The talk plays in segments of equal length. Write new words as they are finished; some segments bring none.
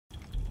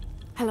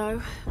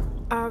Hello.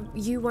 Are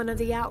you one of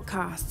the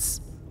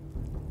outcasts?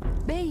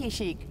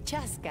 Beishik,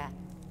 chaska.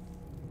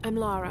 I'm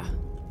Lara.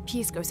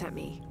 Pisco sent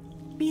me.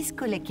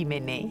 Pisco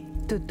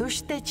lekimene,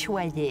 tutushte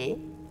chwaye,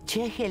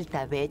 chehel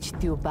tabech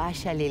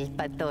tiubashalil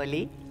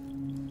patoli.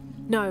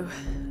 No.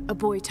 A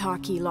boy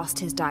Taki lost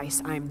his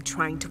dice. I'm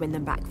trying to win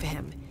them back for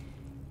him.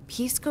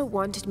 Pisco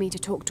wanted me to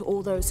talk to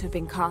all those who've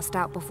been cast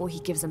out before he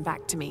gives them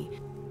back to me.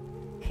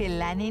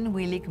 Helanin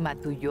wilik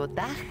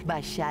matuyotach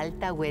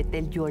bashalta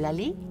wetel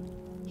yolali?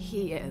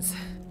 He is.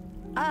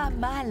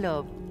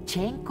 Malob,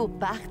 chenku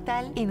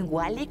pachtal in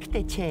walik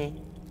teche,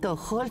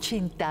 tohol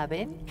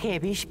chintaben,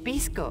 hebish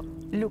pisco,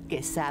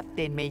 luke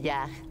sapten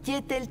meyach,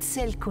 yetel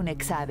tselkun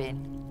exaben.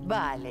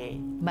 Vale,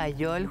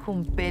 mayol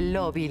jumpel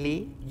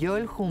lobili,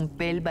 yol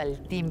jumpel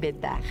baltim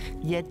betach,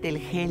 yetel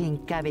helin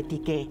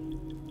kabetike.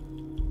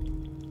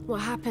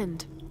 What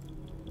happened?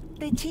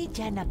 Techi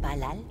jana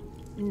palal?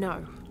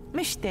 No.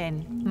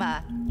 Mishten,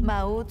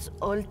 mauts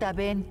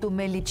oltaben tu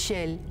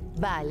melitshel.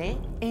 Vale,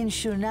 en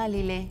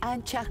shunalile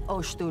anchak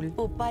ostul,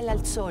 upal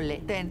al sole,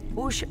 ten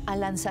ush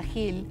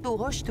alansahil tu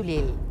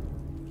ostulil.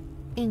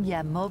 In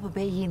yamob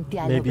beyin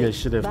tialobe. Maybe I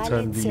should have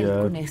turned the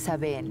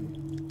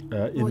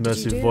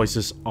immersive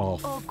voices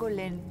off.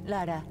 Okolen,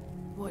 Lara.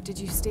 What did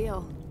you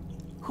steal?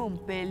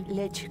 Humpel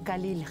lech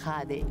kalil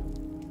jade.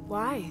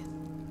 Why?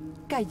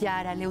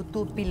 Kayara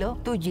leutupilo,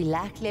 tu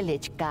yilach le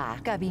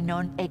lechka,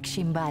 kabinon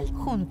exhimbal,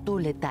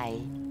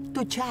 juntuletai.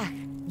 Tu chach,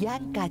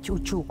 yan kach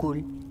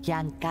uchukul.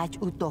 Yan kach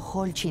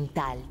utohol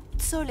chintal,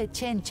 sole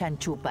chen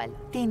chanchupal,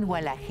 tin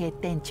walaje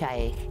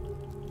tenchaej.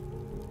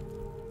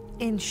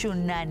 In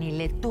shunani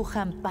le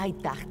tujan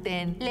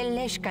paitachten, le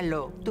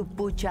leshkalo, tu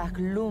puchach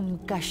lum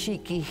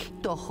kashikih,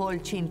 tohol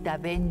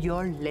chintaben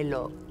yol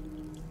lelo.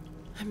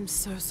 I'm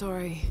so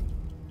sorry.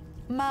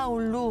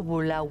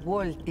 Maulubula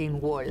woltin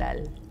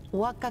wolal,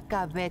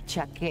 wakakabet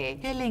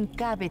chake,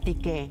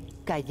 elenkabetike,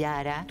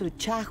 kayara, tu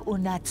chach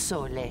unat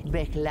sole,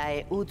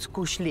 beklae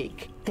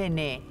utskushlik,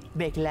 tene,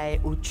 Beglae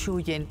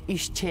uchuyen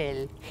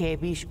ischel,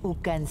 hebish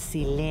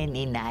ukansilen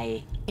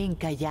inae.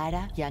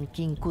 Inkayara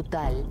yankin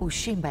kutal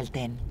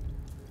ushimbalten.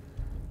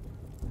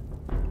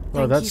 Oh,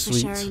 Thank that's you for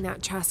sweet. sharing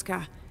that,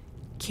 Chaska.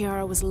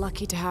 Kiara was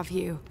lucky to have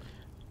you.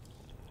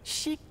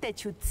 Shik te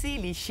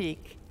chutzili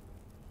shik.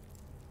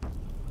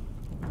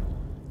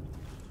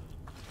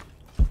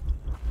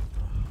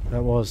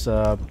 That was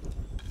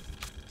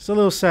it's a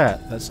little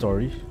sad, that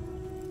story.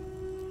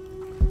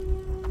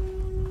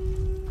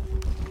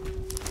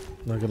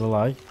 Not gonna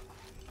lie.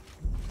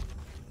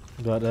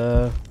 But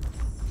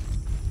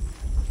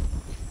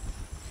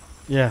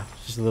yeah,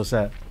 just a little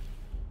sad.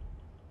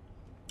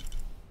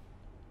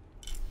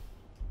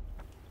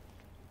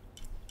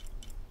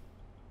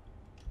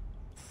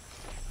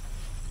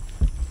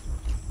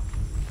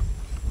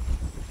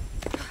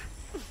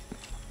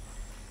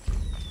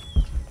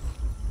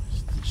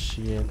 Is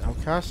she an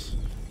outcast?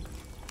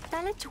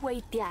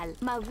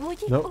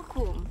 Nope.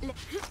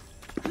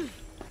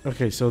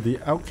 Okay, so the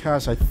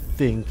outcasts, I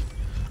think,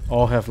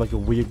 all have like a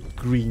weird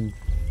green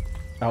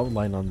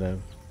outline on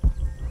them.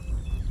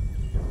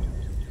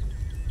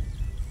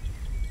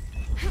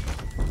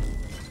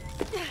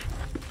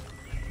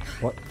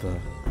 What the?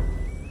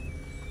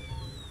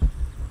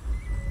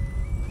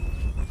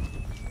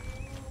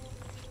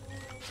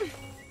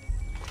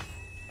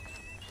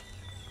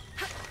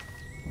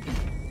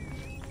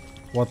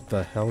 What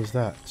the hell is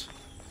that?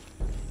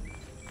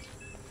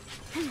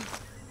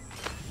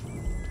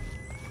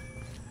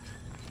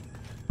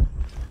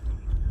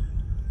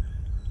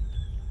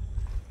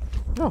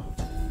 Oh.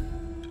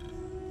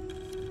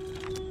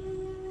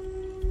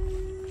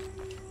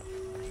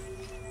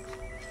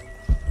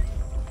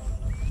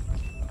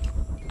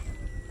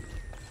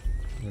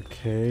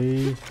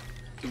 Okay.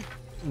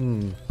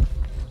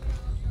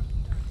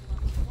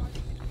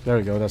 There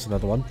we go, that's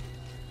another one.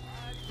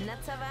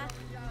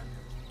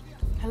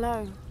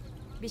 Hello.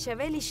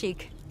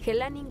 Bishavelishik,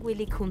 Helanin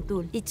Willik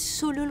Huntul,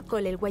 it's Sulul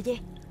Kolel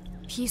Guaye.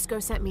 Pisco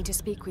sent me to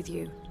speak with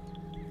you.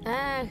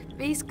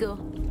 Pisco.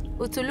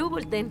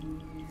 Utsulubulten.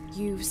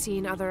 You've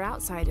seen other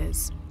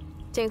outsiders.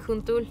 Chen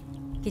Huntul,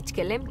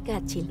 Kichkelem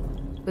Kachil,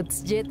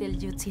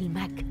 Utsjetel Yutzil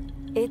Mak,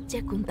 Et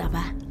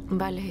Yakuntaba,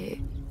 Vale,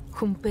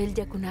 Humpel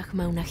Yakunach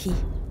Maunahi,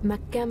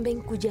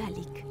 Makamben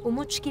Kuyalik,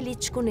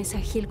 Umuchkilich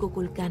Kunesahil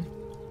Kukulkan.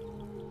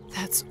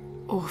 That's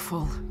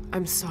awful.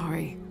 I'm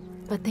sorry.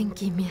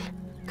 Patenkimil,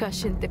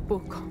 Kashente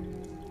Puko.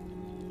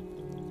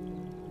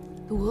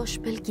 Tu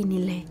Oshpel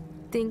Kinile,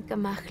 Tinka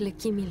Machle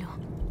Kimilo,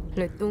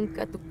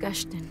 Letunka tu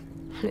Kashten,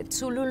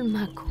 Letzulul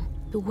Mako.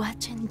 Tu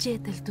wachen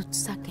jetel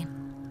tutsaken.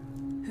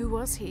 Who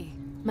was he?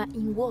 Ma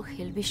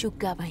inwohel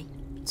bishukabay.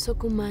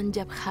 Sokuman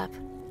jabhab.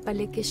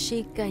 Paleke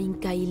shika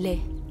inkaile.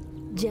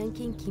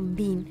 Yankin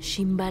kimbin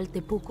shimbal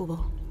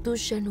tepukubo.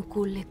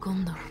 Tushanukule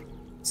condor.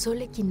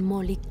 Sole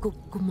kinmoli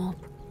kukkumop.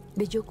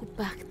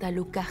 Beyokupakta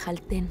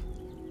lukahalten.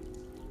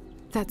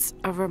 That's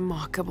a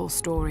remarkable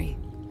story.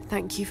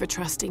 Thank you for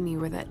trusting me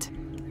with it.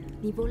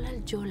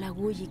 Nibolal jola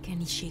wuyi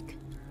kenishik.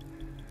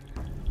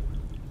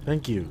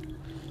 Thank you.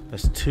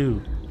 That's 2.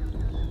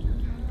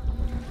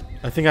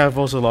 I think I've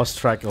also lost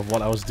track of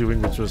what I was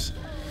doing, which was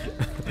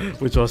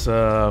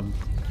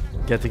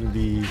getting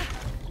the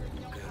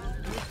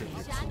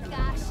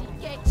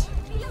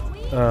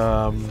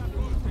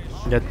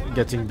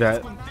getting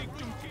that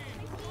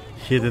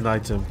hidden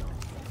item.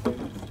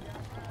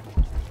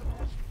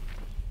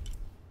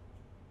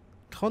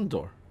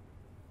 Condor.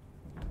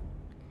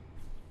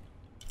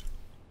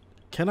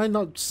 Can I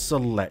not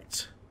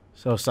select?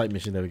 So side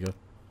mission, there we go.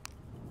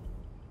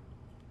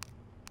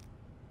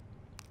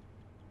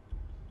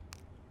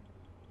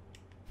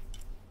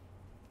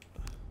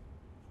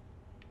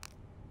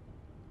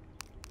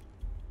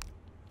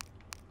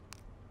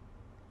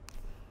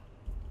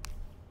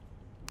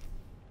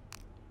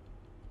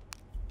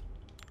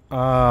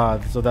 Ah,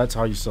 so that's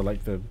how you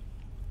select them.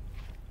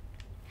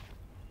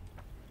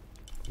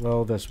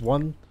 Well, there's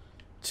 1,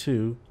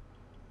 2.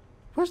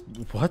 Where's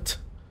what?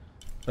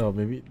 Oh,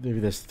 maybe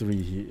there's 3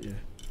 here.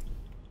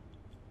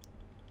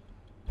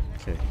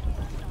 Okay.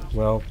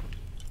 Well,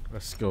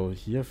 let's go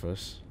here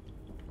first.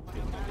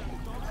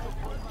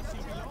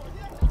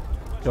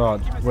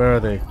 God, where are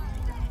they?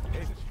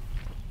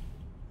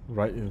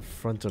 Right in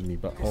front of me,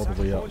 but all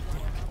the way up.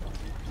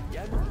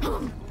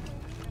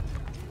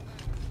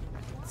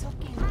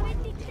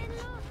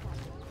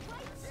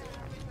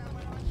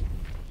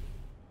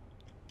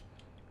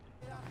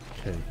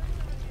 Okay.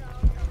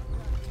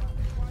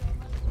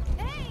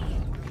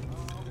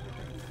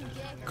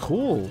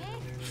 Cool.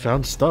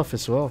 Found stuff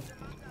as well.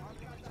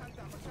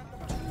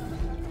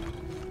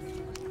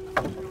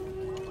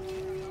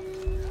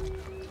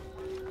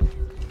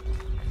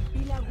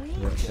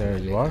 Yeah, there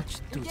you are.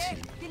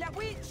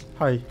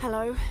 Hi.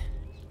 Hello.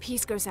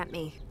 Pisco sent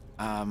me.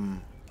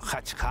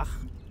 Hatchkach?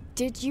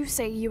 Did you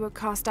say you were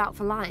cast out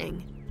for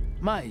lying?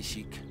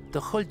 Maishik, the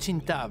whole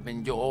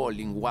chintaven yo all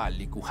in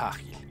wali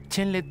kuhahil.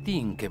 Chen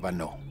letin ke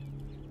bano.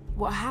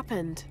 What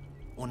happened?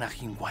 Una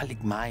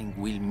hinwalik main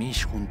will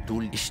mish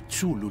huntul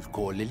ischulul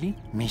koleli,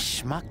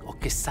 mishmak o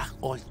kesach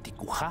olti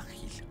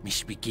kuhahil,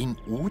 mishbikin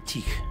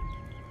utich.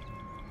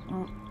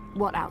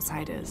 What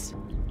outsiders?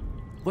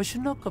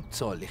 Washnokop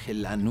tzoli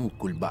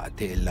helanukul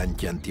bate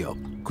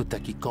elanjantiop,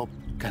 kutakikop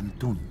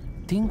kantun.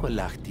 Tingo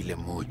lahti le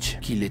much,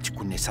 kilech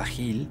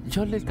kunesahil,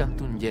 jol el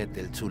kantun jet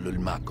el zulul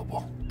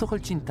makobo. Tokol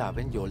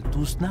chintaven yol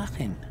tus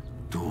nachen.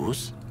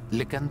 Tus?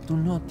 Le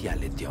cantunot ya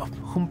le diop.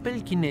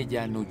 Jumpel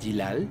kineya no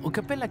jilal, o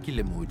capella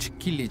kilemuch,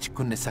 kilech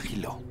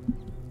kunesahilo.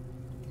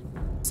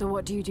 So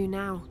what do you do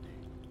now?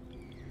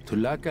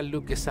 Tulaka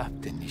luke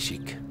sapten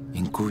nishik,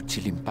 in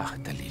kuchilim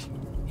pachtalil,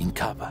 in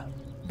kaba,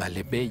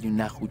 balebe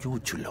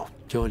yunahuyuchulo,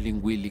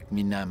 jolin wilik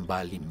minan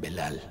balin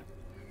belal.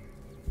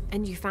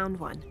 And you found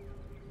one?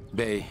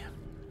 Be,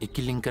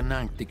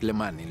 ikilinkanang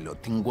tiglamanilo,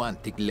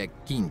 tinguantig le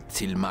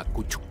quintzil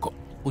makuchuko.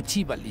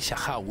 Uchiba li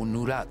shahawu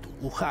nuratu,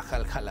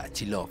 uhajal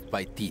halachilov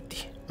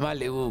baititi.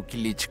 Male u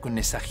kilich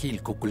kunesahil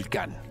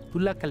kukulkan.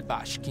 Tulakal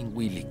bash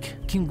kingwilik,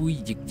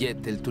 kingwijik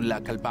yetel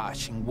tulakal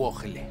bash in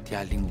wohele,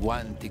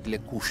 tialinguantig le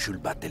kushul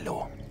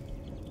batelo.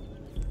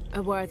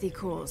 A worthy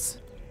cause.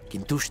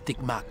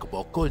 Kintushtik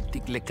makobo,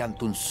 koltik le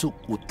kantun suk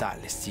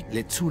utalesik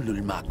le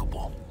zulul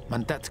makobo.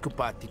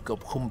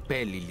 Mantatskupatikob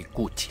humpeli li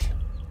kuchil.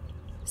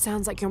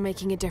 Sounds like you're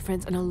making a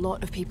difference in a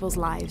lot of people's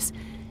lives.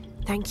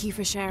 Thank you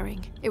for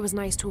sharing. It was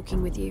nice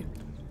talking with you.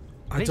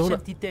 I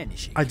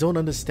don't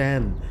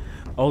understand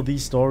all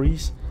these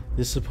stories.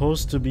 They're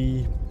supposed to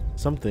be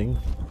something.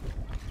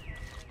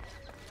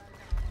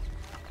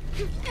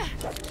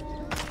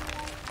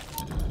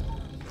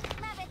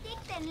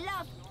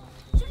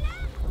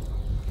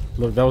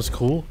 Look, that was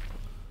cool.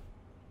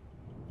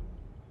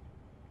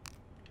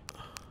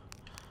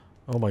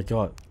 Oh my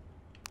god.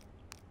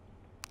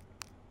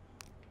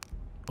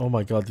 Oh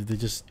my god, did they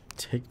just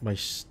take my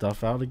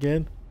stuff out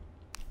again?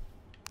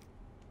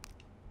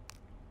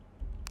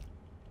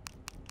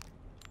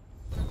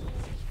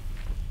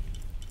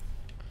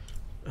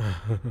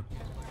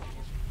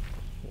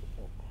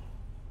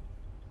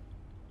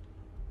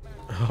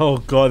 Oh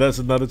god, that's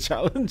another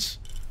challenge.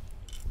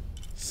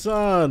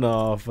 Son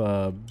of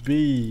a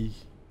bee.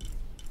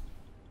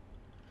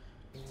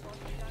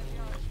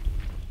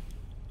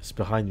 It's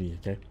behind me,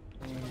 okay?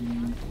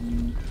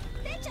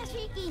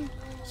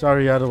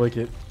 Sorry, I had to wake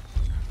it.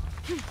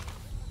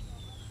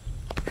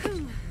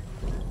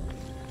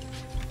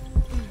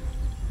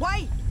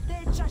 Why?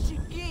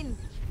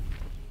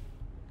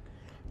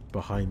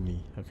 Behind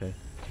me, okay.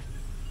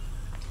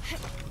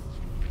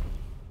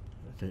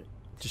 Okay,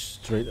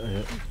 just straight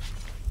ahead.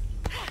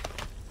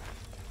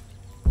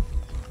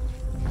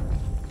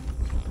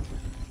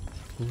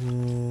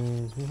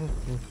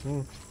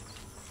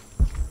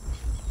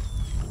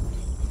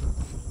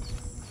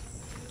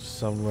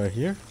 Somewhere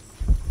here?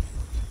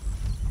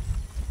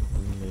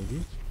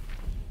 Maybe.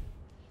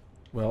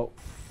 Well.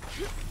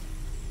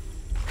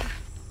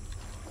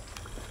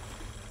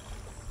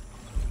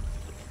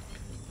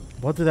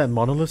 What did that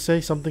monolith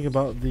say? Something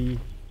about the...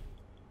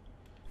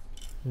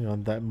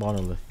 that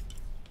monolith.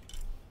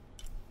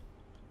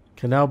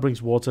 Canal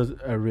brings water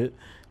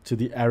to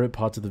the arid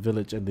parts of the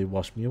village and they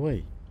wash me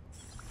away.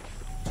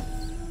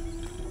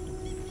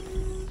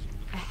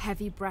 A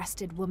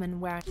heavy-breasted woman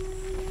wearing...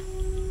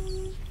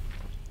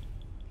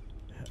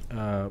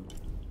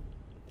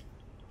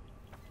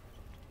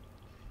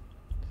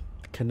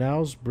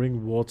 Canals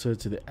bring water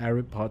to the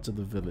arid parts of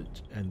the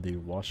village, and they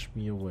wash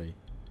me away.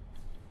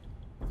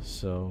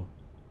 So,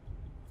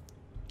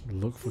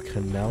 look for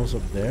canals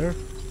up there.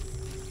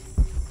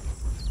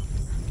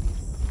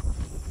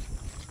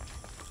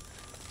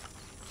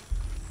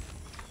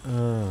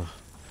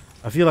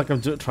 I feel like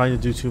I'm trying to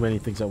do too many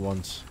things at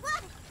once.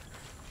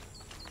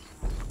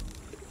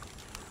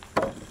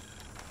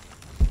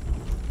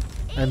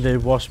 And they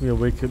wash me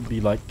away could be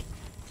like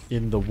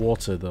in the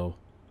water though.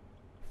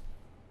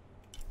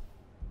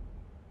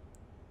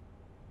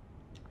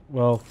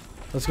 Well,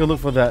 let's go look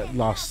for that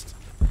last.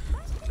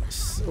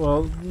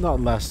 Well,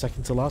 not last,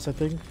 second to last, I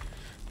think.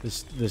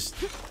 This.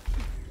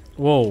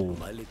 Whoa.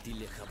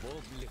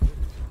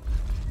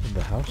 In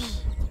the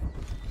house?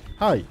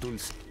 Hi.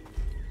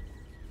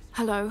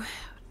 Hello.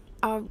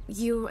 Are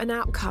you an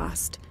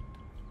outcast?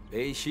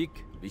 Hey, Chic,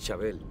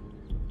 Bichabel.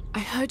 I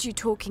heard you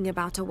talking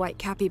about a white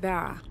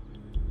capybara.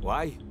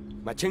 Why?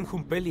 Machen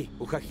humpeli,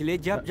 ujajile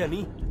jab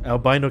yani.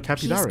 Albino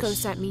Pisco capybaras.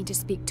 sent me to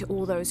speak to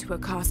all those who are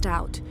cast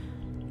out.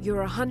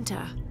 You're a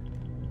hunter.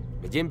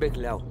 Mejen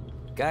beglao,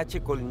 kache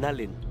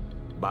kolnalen.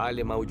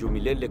 Baale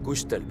maujumilen le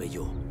kustal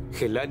beyo.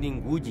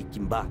 Helanin guji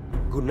kimba.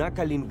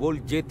 Gunakalin wol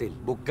jetel,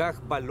 bukaj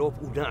balop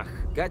unaj.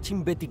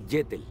 Kachin betik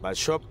jetel,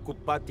 bashop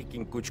kupatik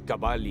in kuch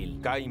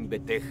kabalil, kain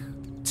betej.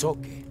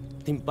 Tsoke,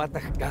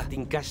 timpatach ka,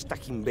 tinkasta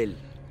himbel.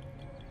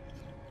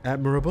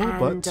 Admirable,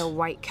 And but a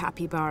white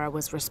capybara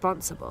was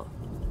responsible.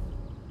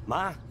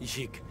 Ma,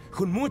 Ishik,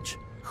 hunmuch.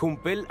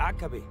 Jumpel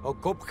akabe, o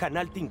kop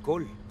hanal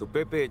tinkol, tu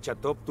pepe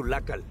chatop tu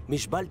lakal,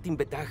 mishbal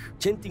timbetaj,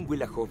 chentin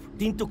wilahov,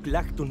 tintuk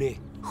lak tune,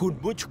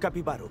 hunmuch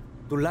capibaro,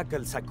 tu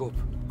lakal sakop,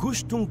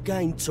 gustun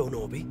kain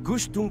tsonobe,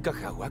 gustun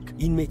kahawak,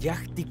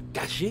 inmeyachtik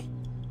kashe?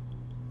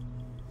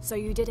 So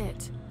you did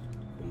it.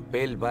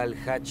 Jumpel bal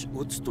hach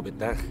uts tu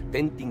betaj,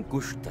 tentin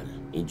kustal,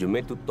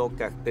 injumetu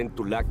tokaj ten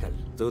tu lakal,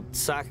 tu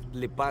tzach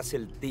le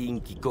pasel ti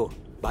inkiko,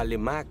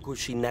 balema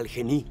kushinal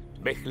geni.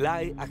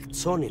 Bechlai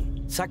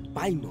Akzonen, Sak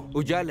Paimo,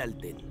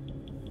 Ujalalten.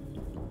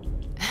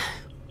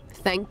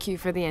 Thank you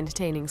for the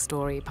entertaining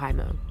story,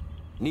 Paimo.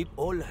 Nip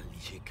Ola,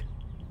 Lishik.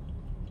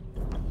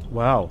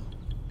 wow.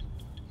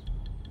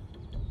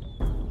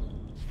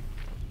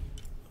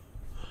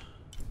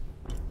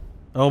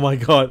 Oh my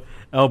god,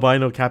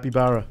 albino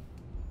capybara.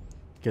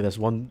 Okay, there's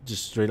one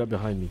just straight up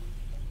behind me.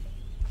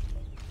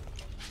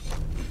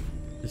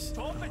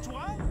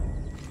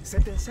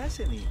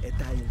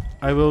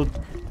 I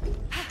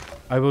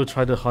will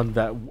try to hunt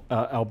that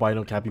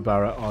albino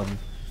capybara on.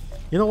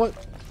 You know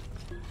what?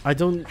 I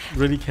don't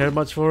really care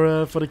much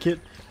for the kid,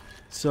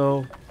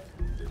 so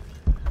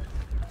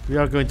we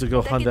are going to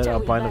go hunt that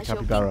albino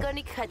capybara.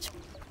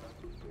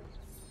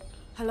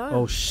 Hello.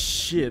 Oh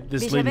shit!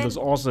 This lady looks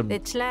awesome.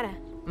 Tech Lara.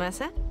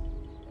 Masa?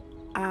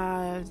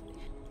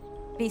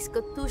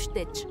 Pisco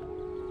tushtech.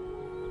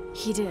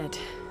 He did.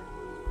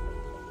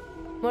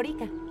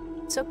 Morika.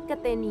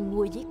 Sokkate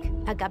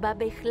ninguyik. Akaba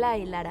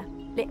bejla Lara.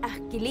 Le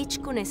ahkilich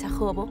kunes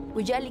ahobo.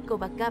 Uyaliko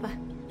bakaba.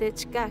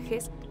 Tech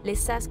kajes. Le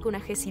sas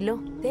kunajesilo.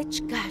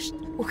 Tech kasht.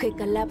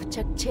 Ujekalab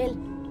chakchel.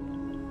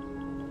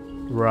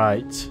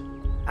 Right.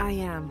 I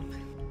am.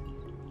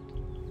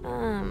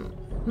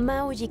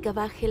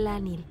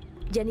 Maujikabajelanil.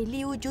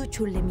 Yanili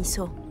uyuchul le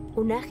miso.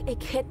 Unaj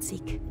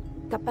ekhetzik.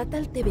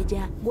 Kapatal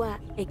tebeya wa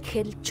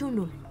ekhel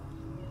chunul.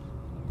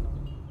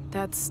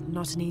 That's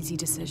not an easy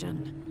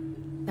decision.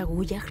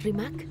 Taguyaj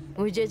rimak.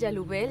 Uye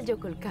yalubel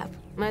yokolkab.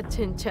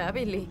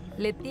 Machenchabili.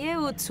 Letie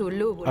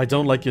utzulubul. I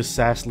don't like your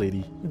sass,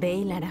 lady.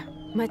 Beilara.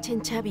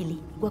 Machenchabili.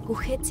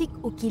 Wakuhetzik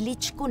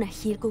ukilich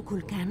kunahil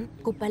kukulkan.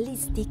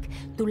 Kupalistik.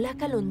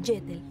 Tulaka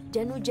lonjetel.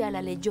 Yanu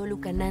yala le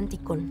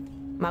yolukanantikon.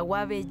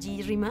 Mawabe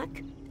ji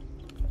rimak.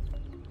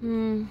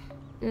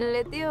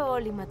 Letio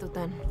oli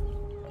matutan.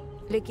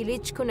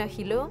 Lekilich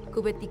kunahilo.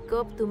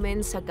 Kubetikop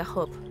tumen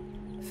sakahop.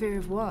 Fear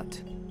of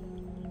what?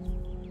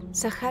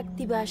 Sahak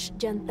tibash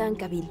jantan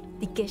kabil,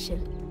 tikeshel.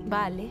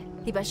 Vale,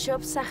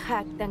 tibashop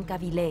sahak tan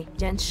kabile,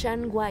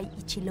 janshan guay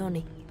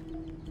ichilone.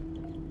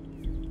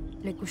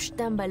 Le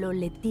kustan balo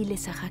le tile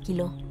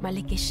sahakilo,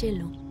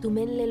 malekeshelo,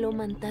 tumen lelo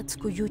mantats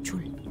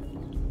kuyuchul.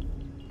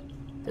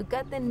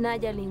 Tukaten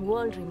naya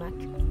lingwol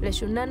rimak, le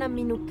shunana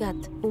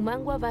minukat,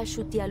 umangwa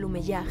bashuti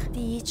alumeyah,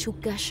 ti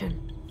ichukashan.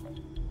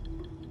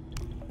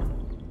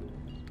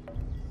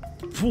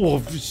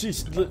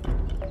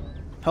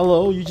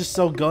 Hello, you just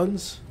sell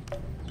guns?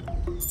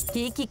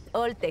 Kikik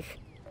oltech.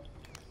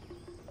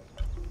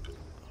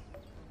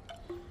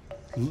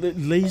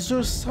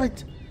 Laser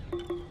sight?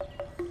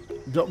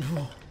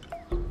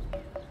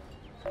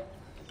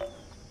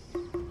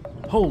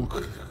 Oh,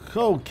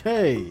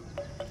 okay.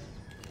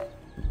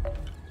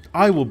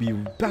 I will be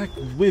back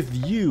with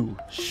you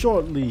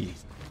shortly.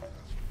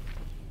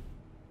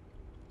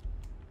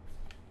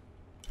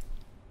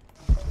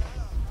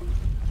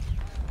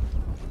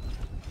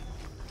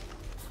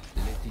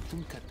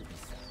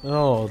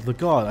 Oh, the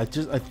god,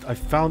 I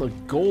found a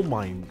gold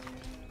mine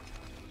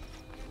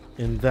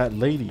in that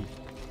lady.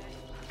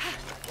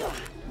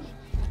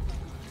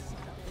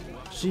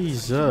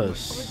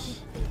 Jesus.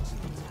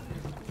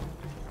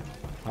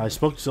 I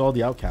spoke to all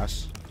the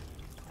outcasts.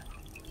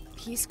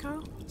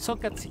 Pisco?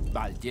 Sokat si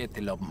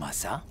baljetelob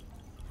masa?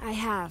 I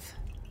have.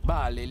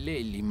 Bale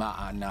leili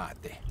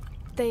maanate.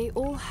 They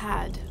all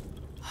had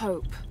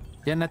hope.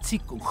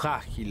 Yanatsiku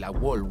hahi la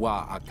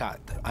wolwa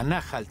akat.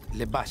 Anahalt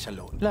le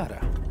bashalo.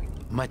 Lara.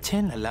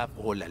 Machena lab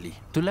olali.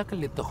 Tulaka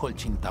le tohol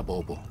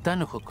chintabobo.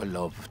 Tanu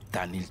hokolov.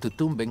 Tanil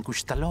tutumben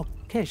kushtalob.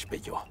 Kesh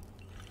beyo.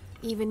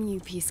 Even you,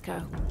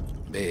 Pisco.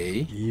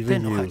 Bey.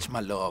 Even you. Tenu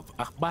malov.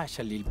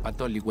 Akbashalil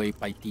patoliway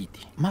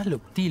paititi.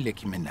 Malop tile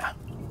kimena.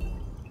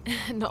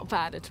 Not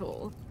bad at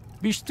all.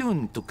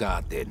 Bistun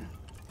tukaten.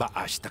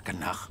 Baashta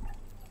kanach.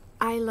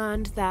 I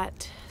learned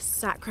that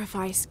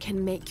sacrifice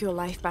can make your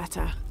life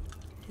better.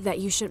 That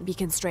you shouldn't be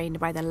constrained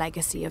by the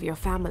legacy of your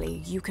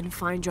family. You can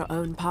find your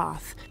own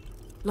path.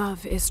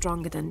 Love is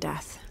stronger than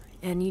death,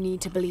 and you need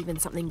to believe in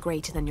something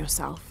greater than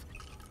yourself.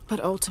 But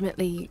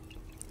ultimately,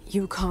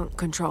 you can't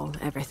control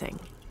everything.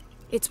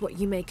 It's what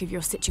you make of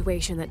your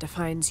situation that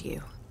defines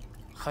you.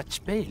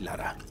 Hachbe,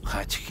 Lara.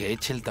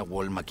 Hachhechel da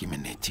wol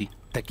makimenechi.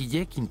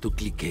 Takiyekin tu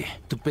klike.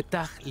 Tu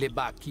petach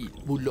lebaki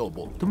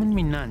bulobo. Tumen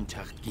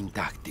minanchak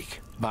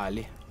kintaktik.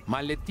 Vale.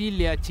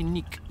 Maletile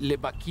achinik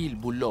lebakil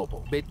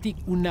bulobo. Betik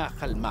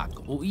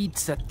unahalmak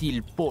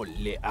uitsatil pol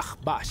le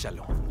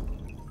achbashalo.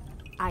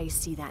 I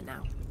see that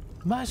now.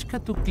 Mashka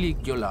tu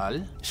klik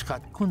yolal.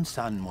 Shkat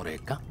kunsan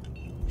moreka.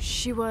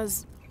 She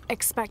was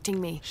expecting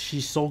me.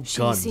 She sold She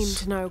guns. seemed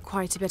to know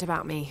quite a bit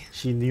about me.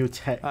 She knew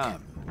tech.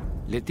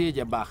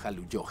 Leteja baja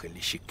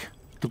lujohelishik.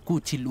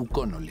 Tukuchi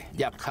lukonole.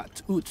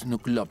 Yaphat ut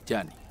nuklop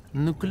jani.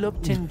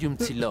 Nuklop chenjum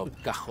silop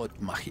kahot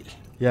mahil.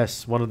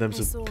 Yes, one of them's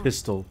I a saw.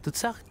 pistol.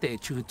 Tutsakte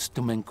chuts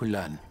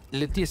tumenkulan.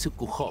 Letiesu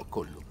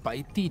kuhokolu.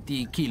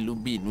 Paititi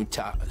kilubinu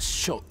cha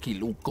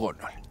shokilu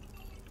konol.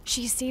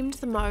 She seemed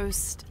the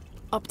most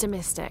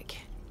optimistic.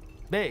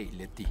 Bey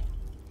leti.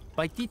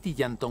 Paititi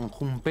yanton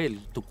humpel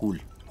tukul.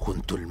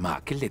 Juntul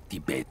make leti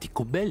beti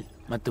kubel.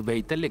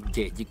 Matubeita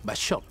legjejik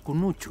bashop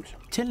kunuchul.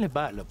 Chele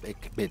balop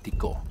ek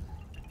betiko.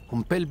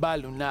 Humpel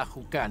balu na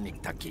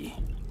hukanik taki.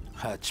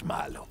 Hach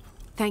malop.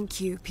 Thank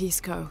you,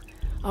 Pisco.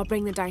 I'll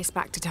bring the dice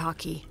back to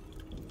Taki.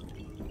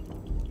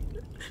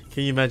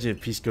 Can you imagine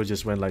if Pisco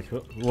just went like,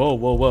 whoa,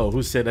 whoa, whoa,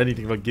 who said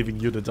anything about giving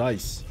you the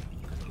dice?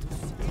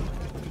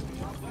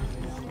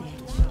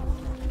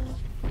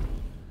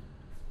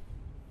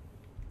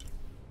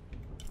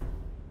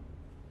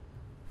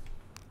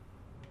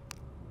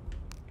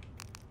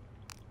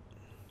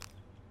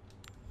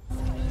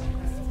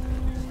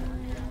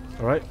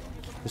 Alright,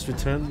 let's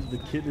return the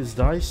kid his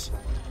dice.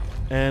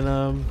 And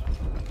I'm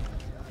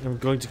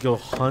going to go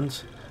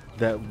hunt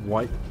that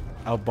white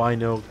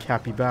albino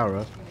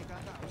capybara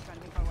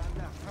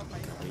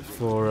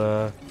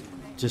for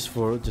just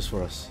for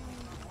us.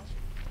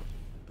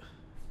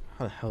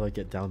 How the hell do I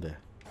get down there?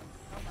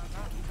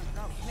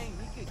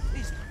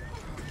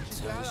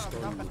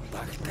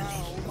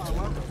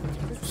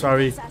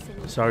 Sorry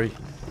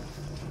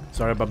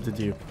I bumped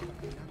into you.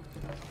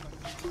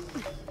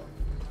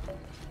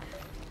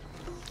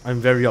 I'm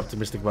very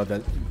optimistic about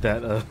that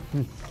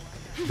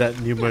that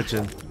new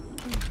merchant.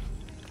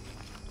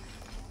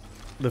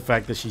 The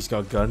fact that she's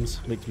got guns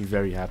makes me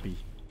very happy.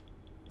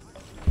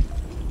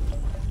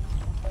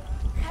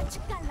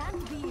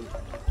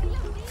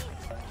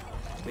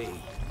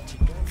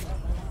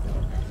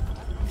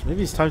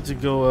 Maybe it's time to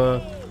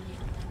go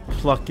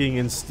plucking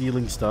and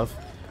stealing stuff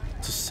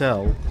to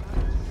sell,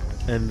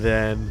 and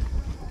then,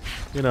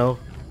 you know,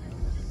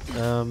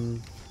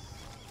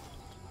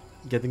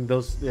 getting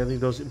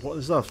those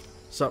important stuff.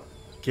 Sup,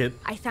 kid?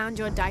 I found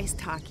your dice,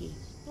 Taki.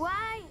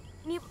 Why?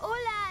 Nib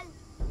olal.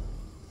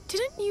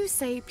 Didn't you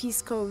say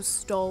Pisco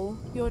stole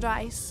your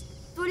dice?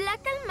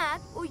 Tulakalmak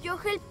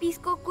uyohel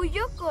pisco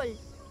kuyokol.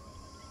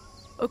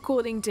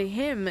 According to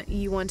him,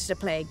 you wanted to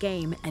play a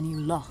game and you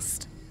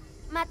lost.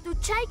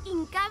 Matuchay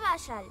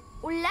inkabashal.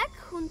 Ulak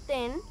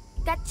junten.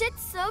 Kachet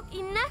sok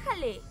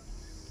inahale.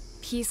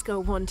 Pisco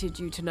wanted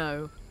you to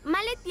know.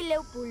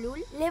 Maletileu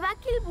pulul.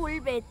 Levakil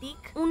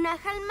bulbetik.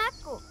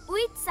 Unahalmako.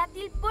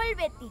 Uitsatil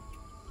polbetik.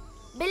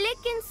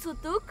 Beleken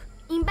sutuk.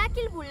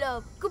 Imbakil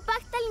bulob.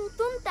 Kupaktal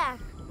intuntag.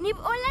 Nib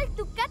olal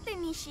tukate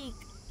nishik.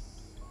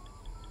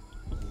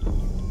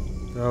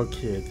 Oh,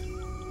 kid.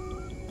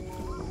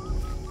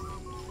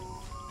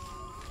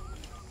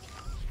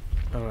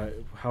 Alright,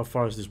 how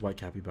far is this white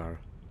capybara?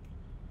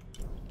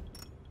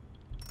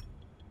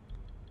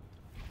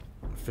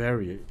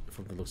 Very,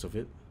 from the looks of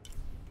it.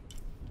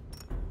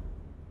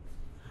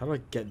 How do I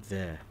get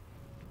there?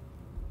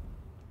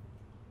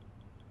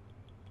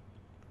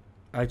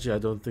 Actually, I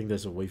don't think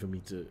there's a way for me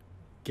to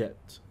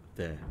get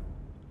there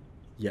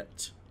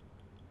yet.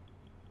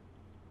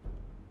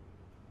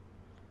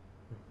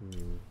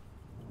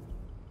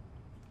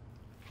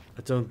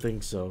 I don't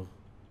think so.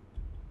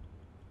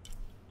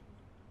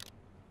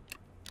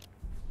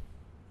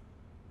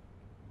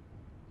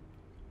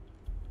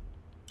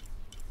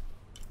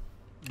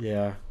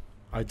 Yeah,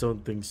 I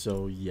don't think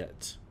so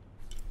yet.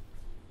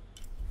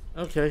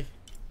 Okay.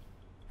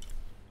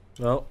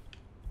 Well,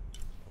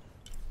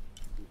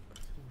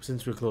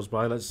 since we're close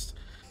by, let's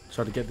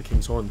try to get the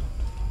king's horn.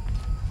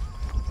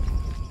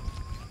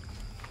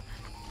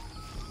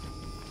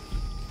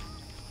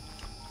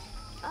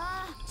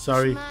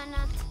 Sorry.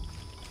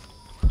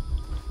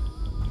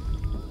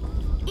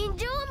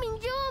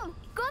 Injum,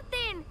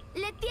 Goten,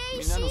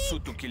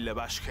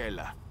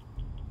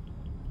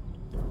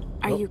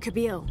 Are you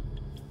Kabil?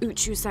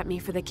 Uchu sent me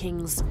for the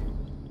king's.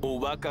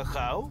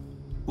 Ubakahau?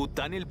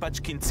 Utanil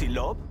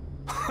pachkintsilob?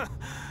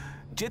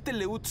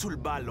 Jetele utsul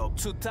balob,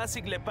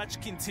 sutasig le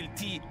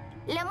pachkinsilti.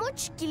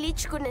 Lamuch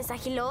kilich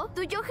kunesahilo,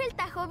 tu yohel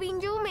tajo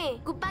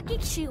binjume,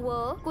 kupakik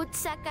shiwo,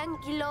 kutsakan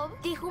kilob,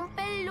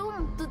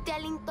 tijumpelum, tu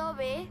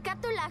tialintobe,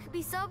 katulach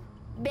bisob,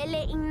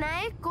 bele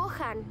inae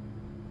kohan.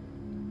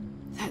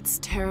 That's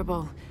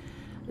terrible.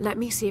 Let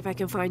me see if I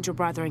can find your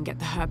brother and get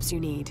the herbs you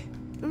need.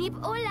 Nib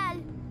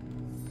olal.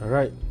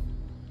 Alright.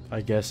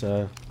 I guess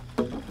that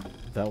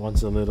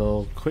one's a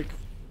little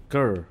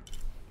quicker.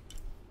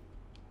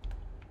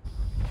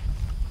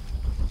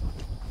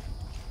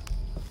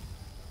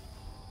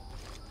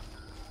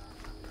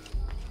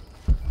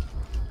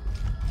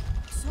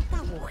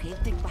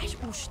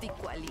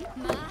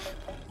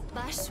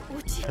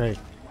 Hey,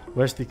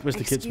 where's the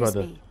kid's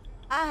brother? Me.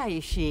 Ay,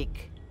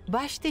 Sheik.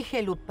 Bashti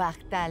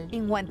helupaktal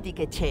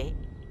inwantikeche.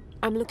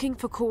 I'm looking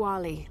for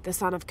Kuali, the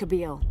son of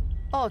Kabil.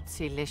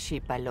 Otsi le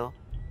shipalo.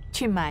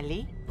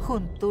 Chimali,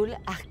 juntul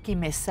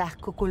akimesah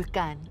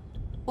kukulkan.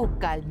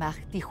 Ukalmah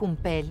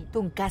tijumpel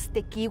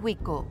tunkaste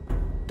kiwiko.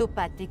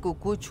 Tupati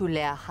kukuchu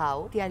le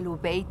ahau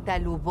tialubei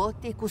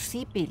taluboti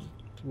kusipil.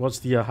 What's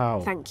the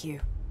how? Thank you.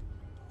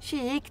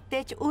 Sheik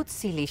tech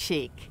utsili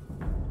Sheik.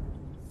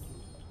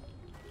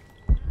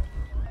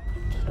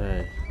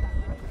 Okay.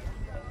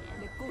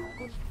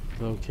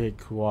 Locate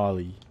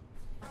Kuali.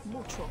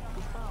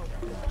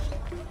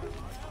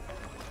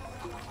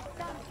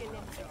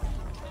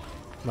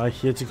 Am I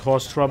here to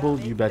cause trouble?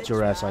 You bet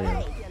your ass I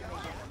am.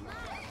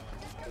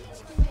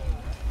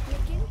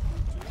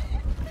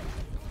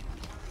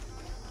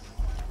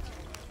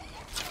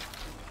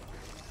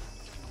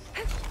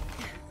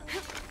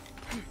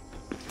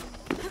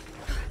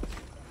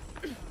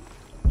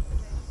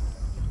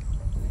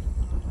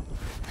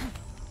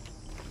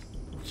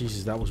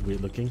 Jesus, that was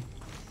weird looking.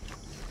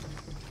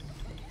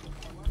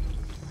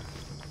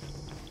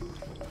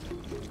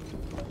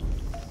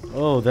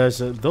 Oh,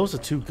 those are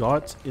two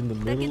gods in the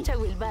middle.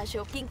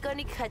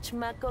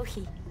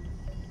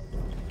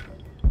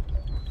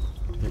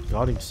 They're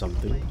guarding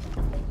something.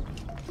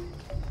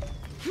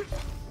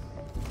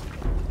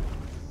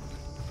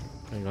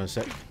 Hang on a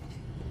sec.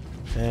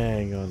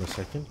 Hang on a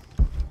second.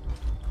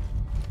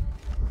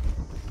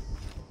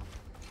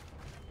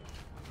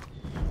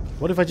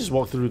 What if I just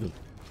walk through them?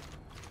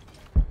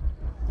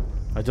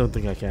 I don't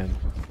think I can.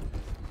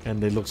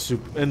 And they look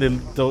super, and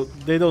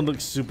they don't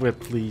look super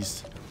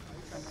pleased.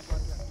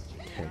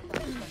 Okay.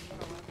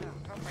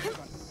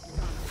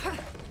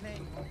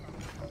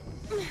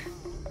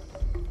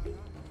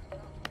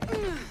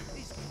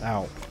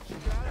 Ow.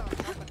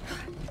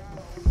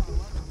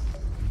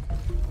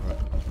 Alright.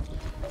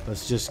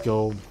 Let's just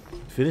go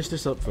finish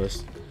this up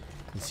first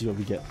and see what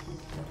we get.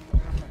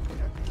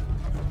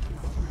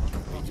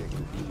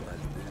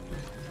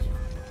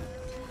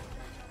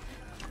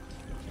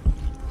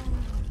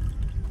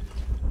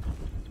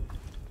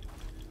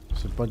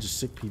 There's a bunch of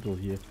sick people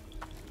here.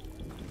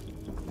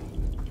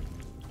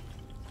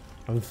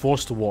 I'm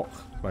forced to walk,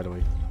 by the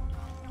way.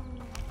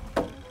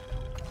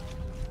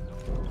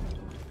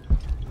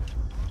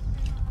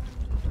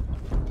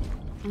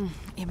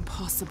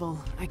 Impossible.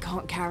 I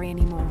can't carry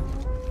anymore.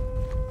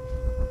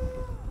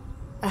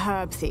 A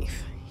herb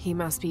thief. He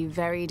must be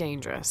very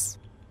dangerous.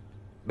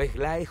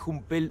 Behlae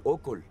jumpel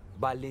okol,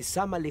 vale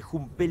samale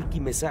jumpel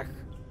kimesaj.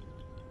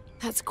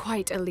 That's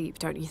quite a leap,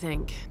 don't you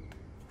think?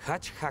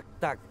 Hach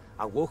haktak,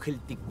 awohel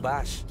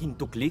tikbash,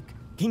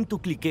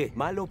 kintuklike,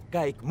 malop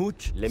kaek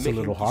much,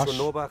 lemehen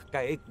kisonobach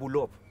kaek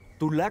bulop,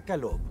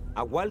 tulakalob,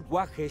 awal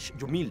guajesh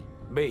yumil,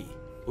 bey,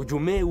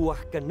 uyume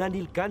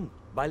uahkananil kan,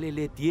 vale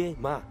letie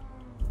ma.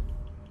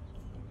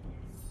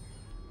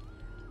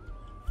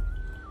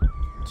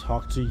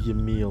 Talk to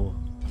Yamil.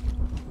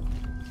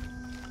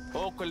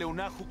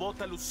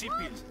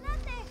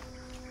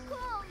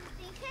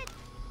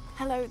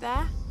 Hello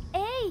there.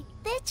 Hey,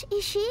 tech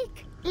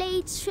ishik,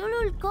 leit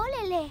shulul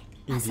kolele.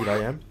 Indeed I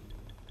am.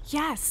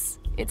 Yes,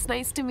 it's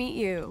nice to meet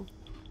you.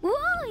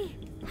 Uy,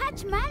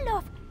 hach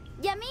malov,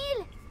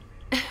 Yamil.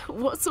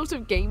 What sort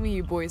of game are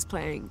you boys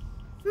playing?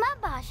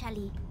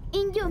 Mabashali,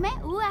 injume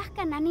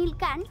uahkananil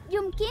kan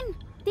yumkin.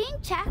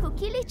 Tin chahu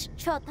kilich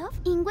chotov,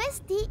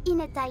 ingwesti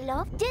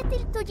inetailov,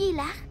 jetil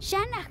tuyilach,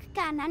 shanach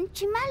kanan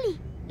chimali.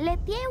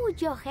 Letie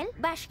uyohel,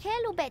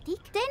 bashhel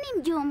ubetik,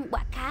 tenim yum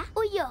waka,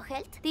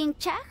 uyohelt, tin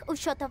chach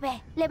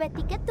ushotobe,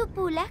 lebetiket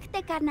tupulach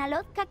de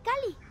carnalot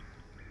kakali.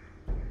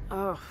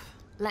 Oh,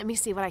 let me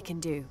see what I can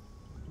do.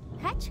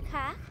 Hach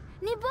ha,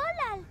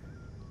 nibolal.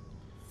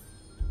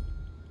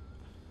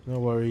 No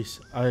worries.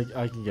 I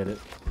can get it.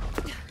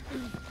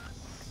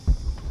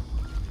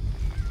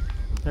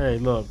 Hey,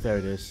 look, there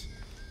it is.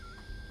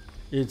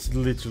 It's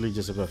literally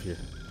just above here.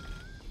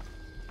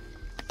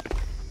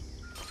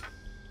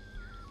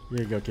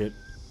 Here you go, kid.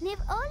 Niv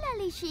ola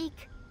lishik.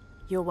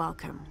 You're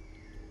welcome.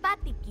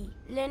 Patiki,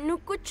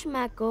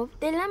 lenukuchmakov,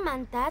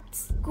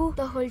 telamantats, ku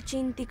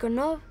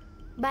toholchintikonov,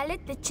 vale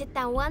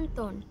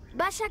techetawanton,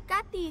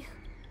 bashakatih.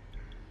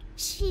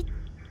 Shit,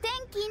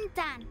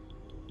 tenkintan.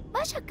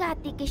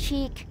 Bashakati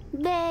kishik.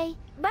 Bay,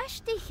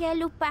 bashti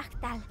helu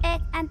pachtal.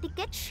 Ek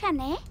antiket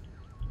shane?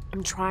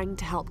 I'm trying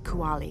to help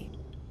Kuali.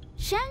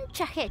 Shan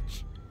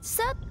chahech.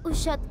 Sot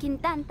ushot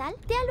kintantal,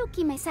 tealu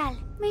kimesal.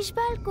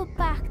 Mishbal ku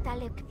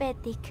pachtal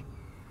ekpetik.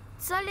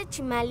 Sole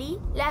chimali,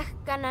 lah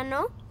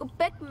kanano,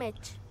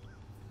 upekmech.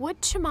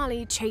 Would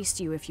Chamali chase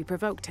you if you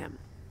provoked him?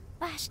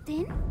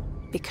 Bashtin?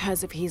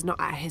 Because if he's not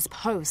at his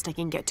post, I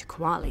can get to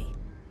Kuali.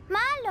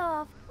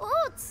 Malov,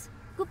 uts.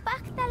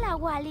 Kupachtal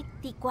awalik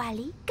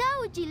tikwali.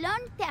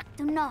 Kaujilon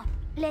teaktuno.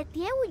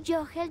 Letieu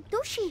johel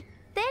tushi.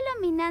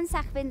 Telo minan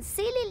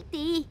sachvensilil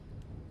ti.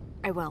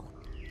 I will.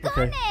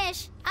 Okay.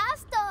 Ganesh,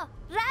 Asto,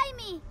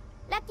 Raimi,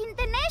 La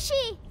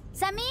Quinteneshi,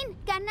 Samin,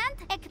 Kanant,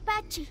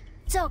 Ekpachi.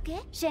 Zoke,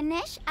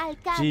 Shenesh,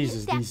 Alkabi,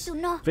 Jesus, these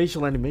Teaktuno.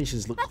 facial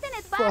animations look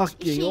Patenet bach,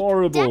 fucking ishik,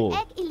 horrible.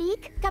 Jan ek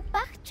ilik,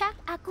 kapach chak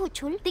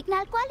akuchul,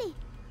 tignal kwali.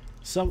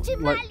 Some like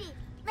Chimali,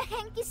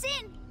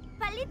 mehenkisin,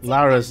 palitsin,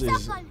 Lara's is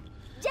sokol,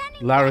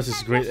 Janin Lara's is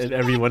kasal great and loshikach.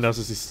 everyone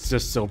else's is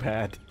just so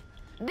bad.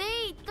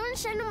 Bey, ton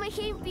siya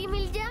numahin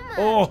pimil llama.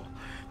 Oh,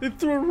 they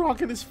threw a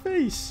rock in his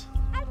face.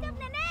 Alkap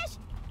Nanesh,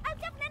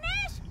 Alkap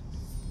Nanesh,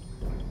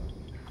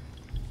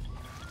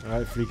 All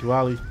right, free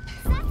Kuali.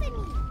 Safeni.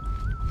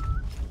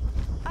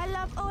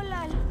 Alab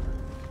olal,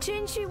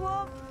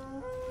 chinchiwop,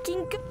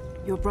 kink,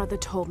 Your brother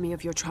told me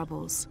of your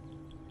troubles.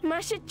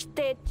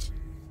 mashichtech,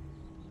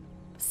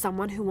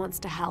 Someone who wants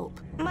to help.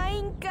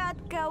 mainkat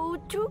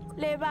kauchuk,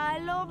 leva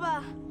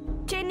aloba,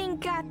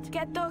 cheninkat,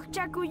 katok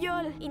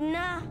chakuyol,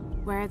 ina.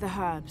 Where are the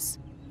herbs?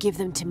 Give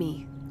them to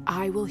me.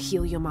 I will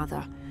heal your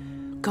mother.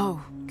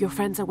 Go. Your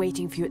friends are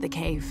waiting for you at the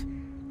cave.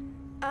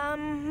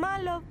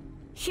 Malo,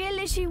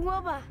 shele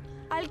shiwoba,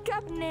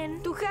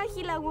 alkapnen,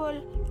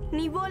 tuhajilawol,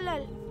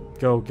 nibolal.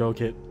 Go,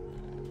 kid.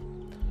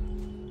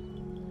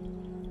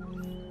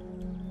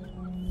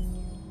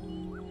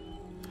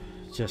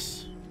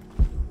 Just.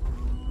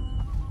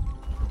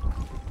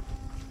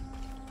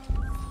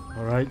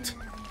 All right.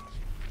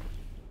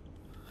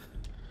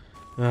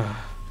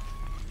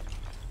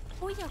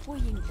 Uya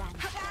huyintan.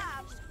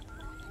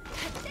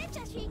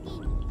 Techa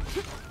shikin.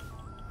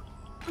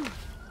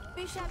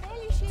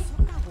 Bishabeli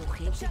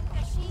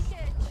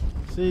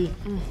See,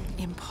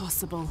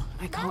 Impossible.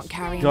 I can't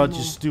carry got anymore.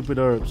 your stupid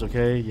herbs.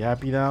 Okay, you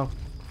happy now?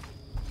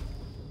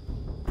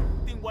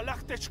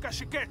 Tinwalachtech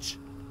kashikech.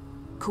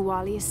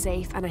 Kuali is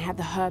safe and I have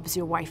the herbs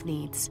your wife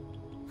needs.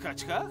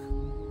 Kachkach?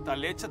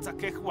 Talecha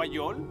tzakech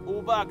wayol,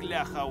 ubag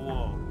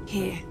leachawo.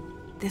 Here.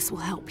 This will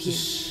help you.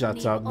 Just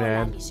shut up,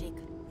 man.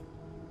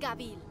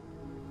 Gabil.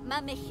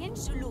 Mamehen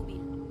sulubil.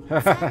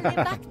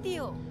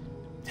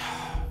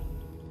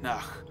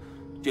 Nah,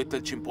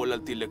 yetel chimpolal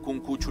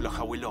tilekun kuchula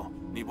hawilo,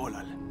 ni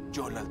bolal,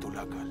 yolal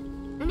tulakal.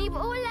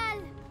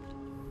 Nibolal.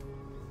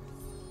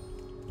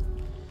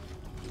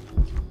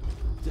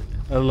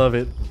 I love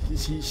it.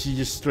 She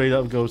just straight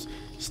up goes,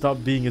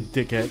 "Stop being a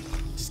dickhead.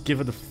 Just give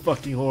her the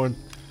fucking horn."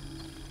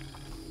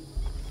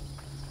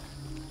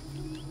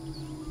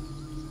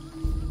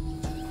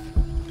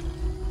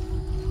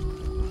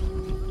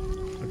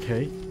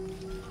 Okay.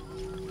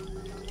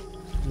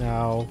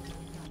 Now,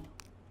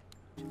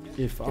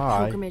 if The I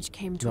pilgrimage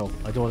came to no,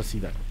 I don't want to see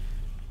that.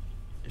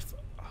 If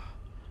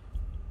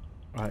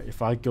alright,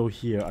 if I go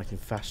here, I can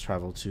fast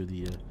travel to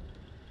the.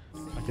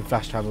 I can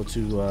fast travel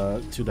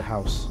to the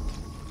house.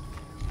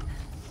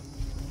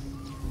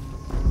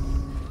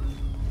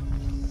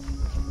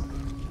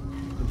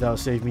 That'll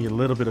save me a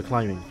little bit of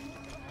climbing.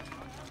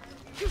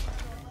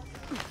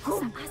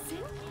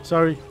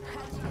 Sorry.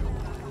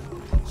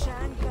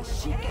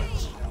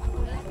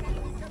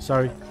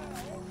 Sorry.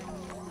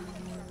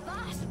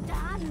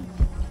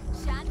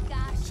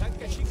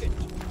 Sanka shikech.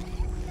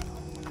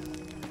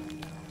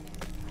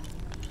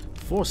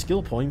 4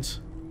 skill points.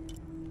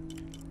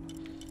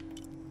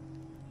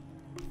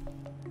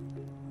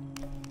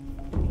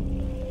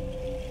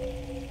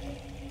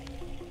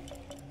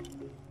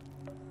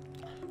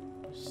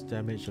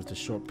 Damage of the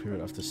short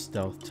period after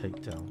stealth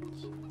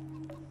takedowns.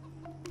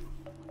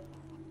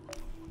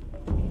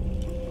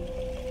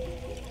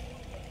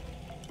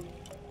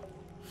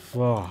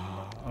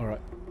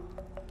 Alright.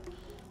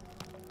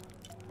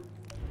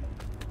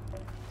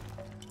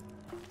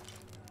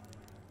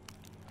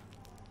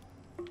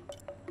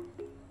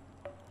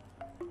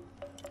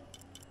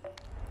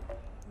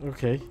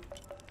 Okay.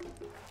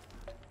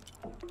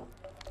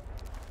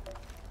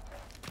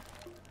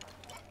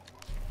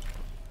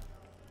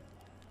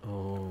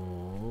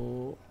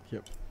 Oh,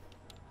 yep.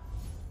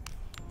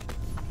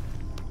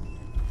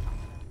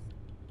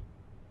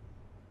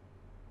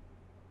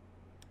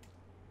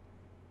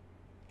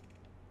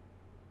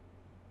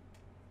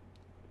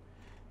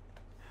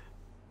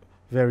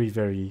 Very,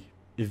 very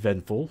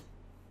eventful.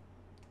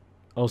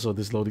 Also,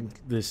 this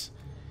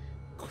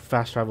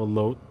fast travel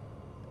load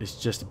is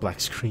just a black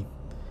screen.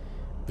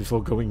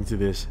 before going into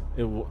this.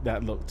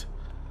 That looked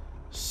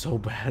so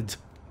bad.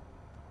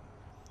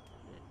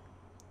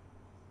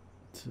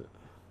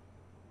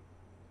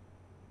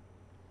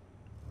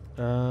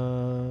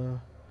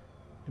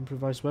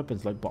 Improvised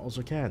weapons like bottles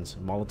or cans,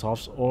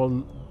 Molotovs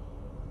or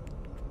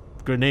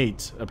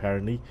grenades,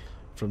 apparently,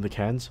 from the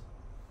cans.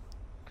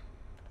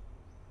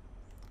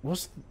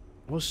 Was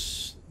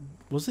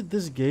it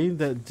this game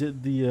that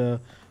did the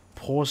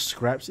pour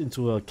scraps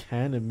into a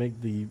can and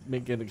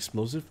make an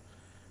explosive?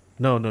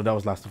 No, that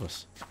was Last of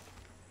Us.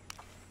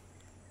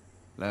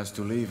 Last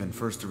to leave and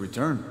first to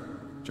return.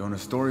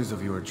 Jonah's stories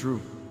of you are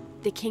true.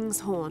 The King's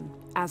Horn,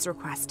 as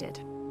requested.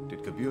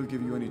 Did Kabil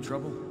give you any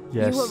trouble?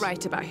 Yes. You were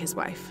right about his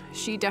wife.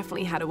 She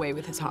definitely had a way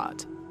with his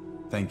heart.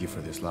 Thank you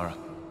for this, Lara.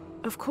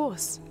 Of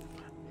course.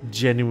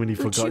 Genuinely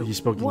forgot he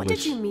spoke English. What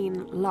did you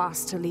mean,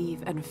 last to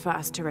leave and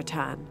first to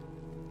return?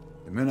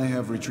 The men I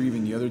have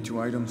retrieving the other 2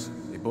 items,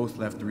 they both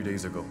left 3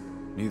 days ago.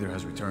 Neither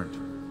has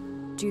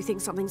returned. Do you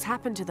think something's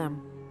happened to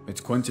them? It's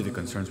Quincy that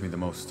concerns me the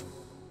most.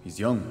 He's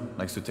young,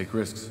 likes to take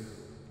risks.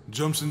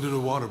 Jumps into the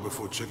water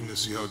before checking to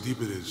see how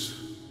deep it is.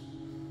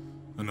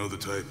 I know the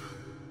type.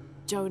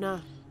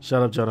 Jonah.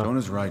 Shut up, Jonah.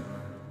 Jonah's right.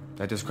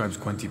 That describes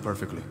Quincy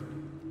perfectly.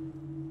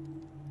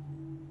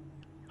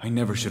 I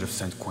never should have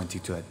sent Quincy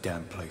to that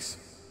damn place.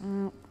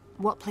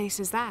 What place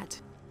is that?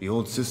 The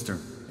old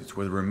cistern. It's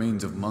where the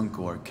remains of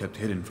Manco are kept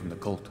hidden from the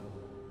cult.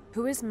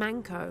 Who is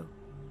Manco?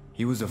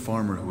 He was a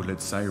farmer who led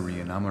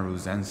Sairi and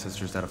Amaru's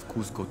ancestors out of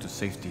Cusco to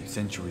safety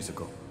centuries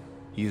ago.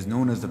 He is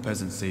known as the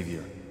peasant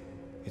savior.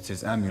 It's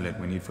his amulet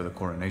we need for the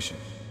coronation.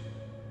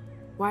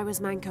 Why was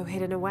Manco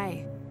hidden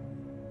away?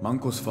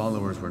 Manco's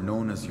followers were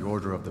known as the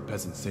Order of the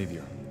Peasant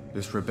Savior.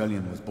 This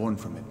rebellion was born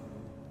from it.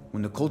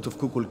 When the cult of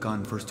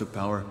Kukulkan first took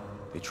power,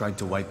 they tried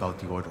to wipe out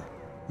the order.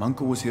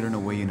 Manco was hidden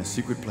away in a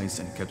secret place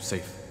and kept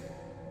safe.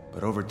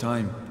 But over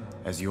time,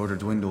 as the order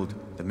dwindled,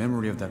 the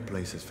memory of that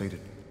place has faded.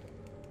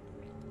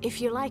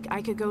 If you like,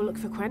 I could go look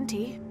for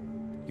Quenti.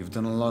 You've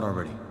done a lot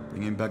already.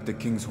 Bringing back the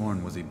King's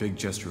Horn was a big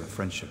gesture of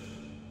friendship.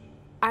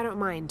 I don't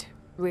mind,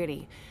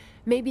 really.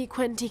 Maybe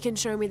Quenti can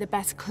show me the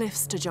best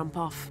cliffs to jump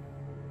off.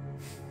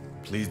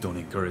 Please don't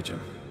encourage him.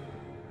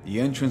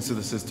 The entrance to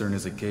the cistern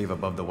is a cave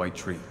above the white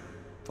tree.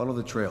 Follow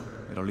the trail.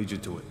 It'll lead you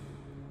to it.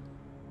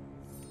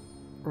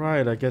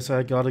 Right, I guess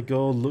I gotta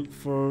go look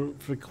for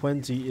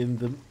Quenti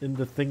in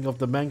the thing of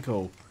the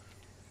Manco.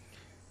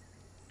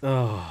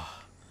 Oh,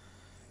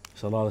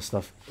 it's a lot of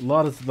stuff. A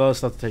lot of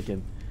stuff to take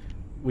in.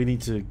 We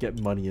need to get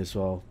money as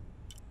well.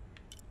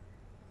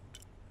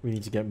 We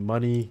need to get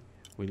money.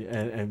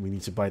 And we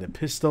need to buy the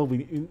pistol.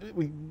 We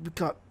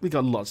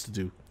got lots to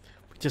do.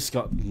 We just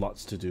got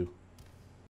lots to do.